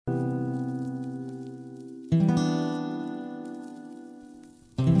Hello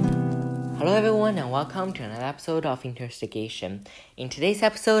everyone and welcome to another episode of Interstigation. In today's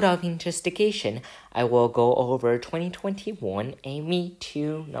episode of Interstigation, I will go over 2021 AIME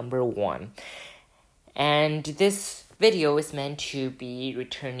 2 number 1. And this video is meant to be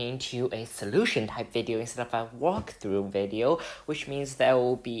returning to a solution type video instead of a walkthrough video, which means there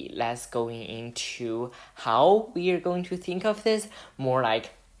will be less going into how we are going to think of this, more like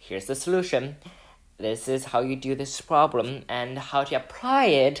here's the solution. This is how you do this problem, and how to apply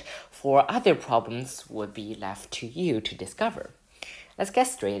it for other problems would be left to you to discover. Let's get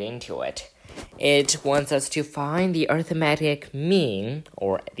straight into it. It wants us to find the arithmetic mean,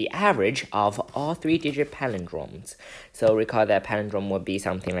 or the average, of all 3-digit palindromes. So recall that palindrome would be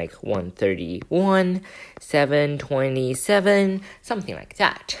something like 131, 727, something like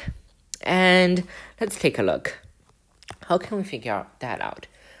that. And let's take a look. How can we figure that out?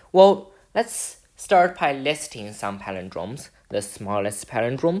 Well, let's start by listing some palindromes. The smallest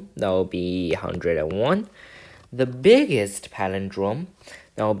palindrome, that will be 101. The biggest palindrome,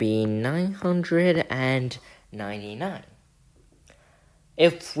 that will be 999.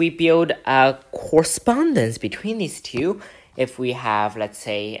 If we build a correspondence between these two, if we have, let's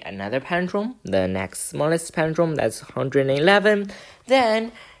say, another palindrome, the next smallest palindrome, that's 111,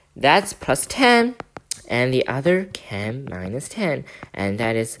 then that's plus 10, and the other can minus 10, and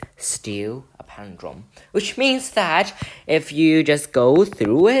that is still palindrome, which means that if you just go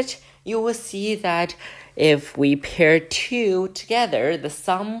through it, you will see that if we pair two together, the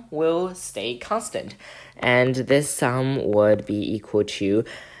sum will stay constant, and this sum would be equal to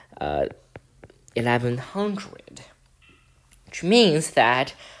 1100, which means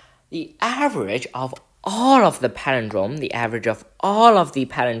that the average of all of the palindromes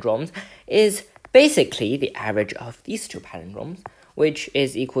is basically the average of these two palindromes, which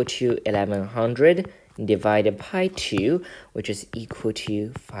is equal to 1100 divided by 2, which is equal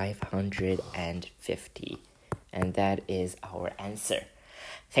to 550. And that is our answer.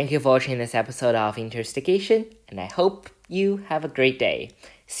 Thank you for watching this episode of Interstigation, and I hope you have a great day.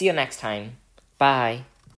 See you next time. Bye.